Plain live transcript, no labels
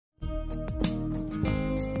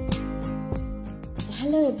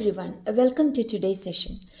Hello everyone, welcome to today's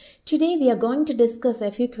session. Today we are going to discuss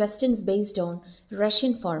a few questions based on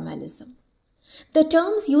Russian formalism. The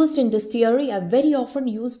terms used in this theory are very often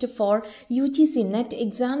used for UGC net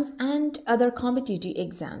exams and other competitive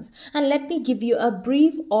exams. And let me give you a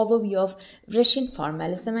brief overview of Russian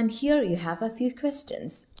formalism, and here you have a few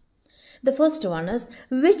questions. The first one is,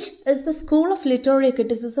 which is the school of literary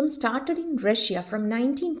criticism started in Russia from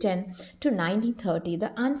 1910 to 1930?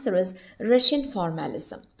 The answer is Russian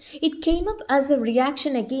formalism. It came up as a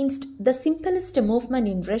reaction against the simplist movement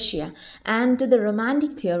in Russia and the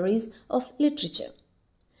romantic theories of literature.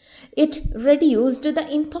 It reduced the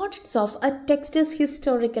importance of a text's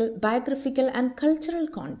historical, biographical, and cultural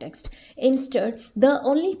context. Instead, the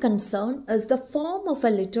only concern is the form of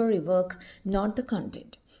a literary work, not the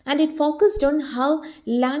content. And it focused on how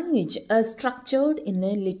language is structured in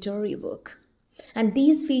a literary work. And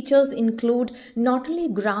these features include not only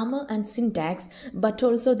grammar and syntax, but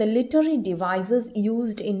also the literary devices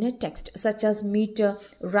used in a text, such as meter,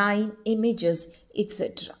 rhyme, images,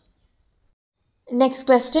 etc. Next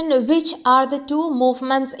question, which are the two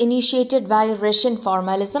movements initiated by Russian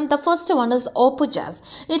formalism? The first one is OPUJAZ.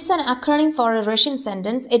 It's an acronym for a Russian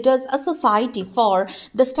sentence. It is a society for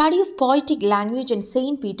the study of poetic language in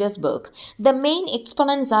St. Petersburg. The main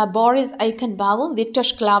exponents are Boris Eichenbaum, Viktor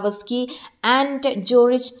Shklavsky, and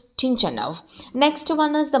George Tinchanov. Next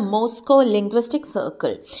one is the Moscow Linguistic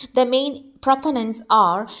Circle. The main proponents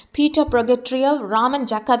are Peter Progetriev, Raman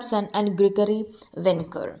Jakobson, and Grigory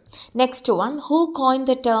Venker. Next one, who coined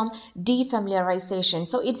the term defamiliarization?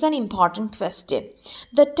 So it's an important question.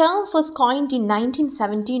 The term was coined in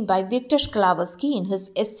 1917 by Viktor Shklavsky in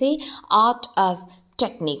his essay Art as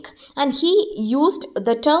Technique, and he used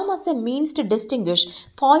the term as a means to distinguish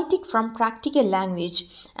poetic from practical language,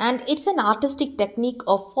 and it's an artistic technique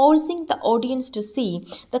of forcing the audience to see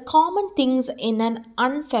the common things in an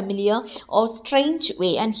unfamiliar or strange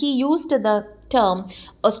way, and he used the term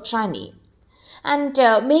ostrani, and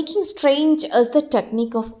making strange is the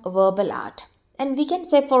technique of verbal art. And we can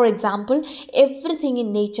say, for example, everything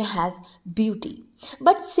in nature has beauty.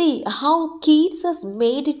 But see how Keats has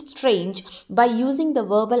made it strange by using the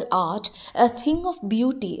verbal art. A thing of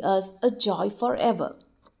beauty is a joy forever.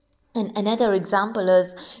 And another example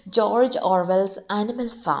is George Orwell's Animal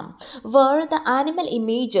Farm, where the animal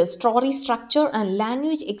images, story structure, and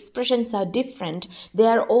language expressions are different. They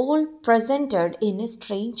are all presented in a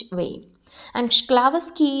strange way. And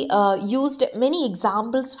Shklavsky used many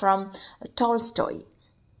examples from Tolstoy.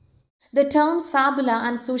 The terms fabula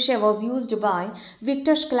and sujet was used by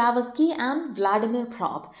Viktor Shklavsky and Vladimir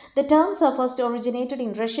Propp. The terms are first originated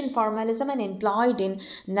in Russian formalism and employed in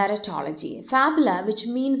narratology. Fabula, which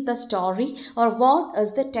means the story or what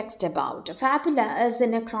is the text about. Fabula is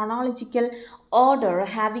in a chronological order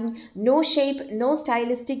having no shape, no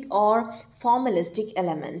stylistic or formalistic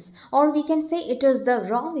elements, or we can say it is the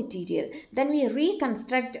raw material. Then we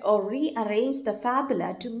reconstruct or rearrange the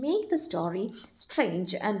fabula to make the story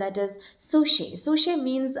strange, and that is sujet. Sujet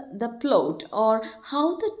means the plot or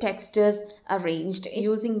how the text is arranged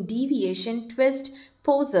using deviation, twist,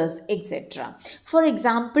 pauses, etc. For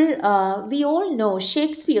example, we all know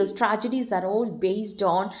Shakespeare's tragedies are all based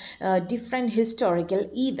on different historical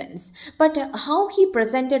events, but how he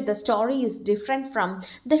presented the story is different from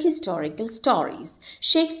the historical stories.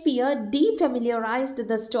 Shakespeare defamiliarized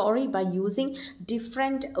the story by using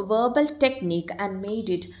different verbal technique and made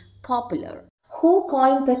it popular. Who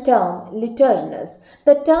coined the term literarness?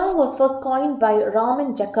 The term was first coined by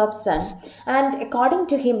Raman Jakobson, and according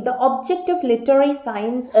to him, the object of literary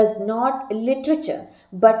science is not literature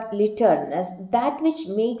but literarness, that which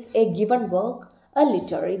makes a given work a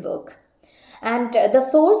literary work. And the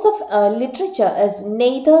source of literature is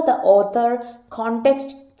neither the author,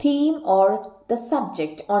 context, theme, or the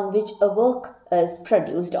subject on which a work is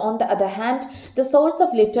produced. On the other hand, the source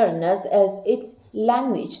of literarness is its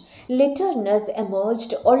language. Literarness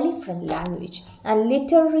emerged only from language, and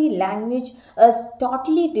literary language is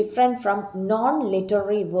totally different from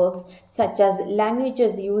non-literary works such as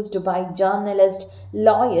languages used by journalists,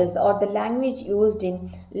 lawyers, or the language used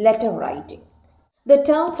in letter writing. The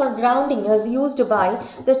term for grounding is used by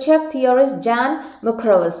the Czech theorist Jan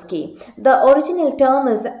Mukrowski. The original term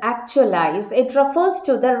is actualized. It refers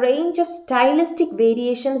to the range of stylistic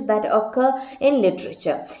variations that occur in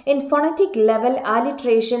literature. In phonetic level,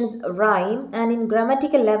 alliterations, rhyme, and in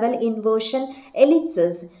grammatical level, inversion,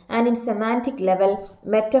 ellipses, and in semantic level,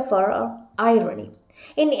 metaphor or irony.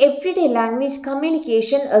 In everyday language,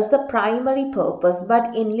 communication is the primary purpose,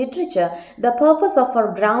 but in literature, the purpose of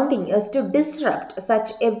our grounding is to disrupt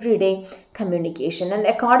such everyday communication. And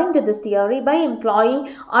according to this theory, by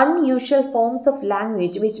employing unusual forms of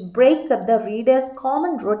language which breaks up the reader's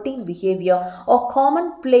common routine behavior or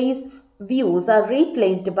commonplace views are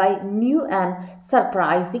replaced by new and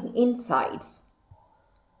surprising insights.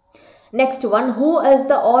 Next one, who is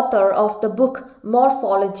the author of the book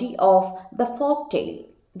Morphology of the Folktale?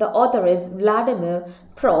 The author is Vladimir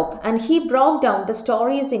Propp, and he broke down the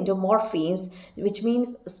stories into morphemes, which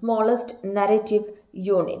means smallest narrative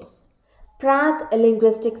units. Prague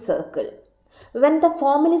Linguistic Circle. When the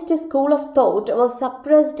formalist school of thought was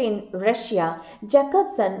suppressed in Russia,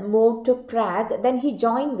 Jacobson moved to Prague. Then he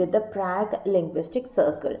joined with the Prague Linguistic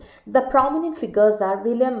Circle. The prominent figures are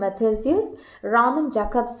William Matthesius, Roman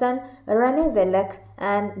Jacobson, René Wellek,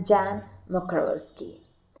 and Jan Mokrovsky.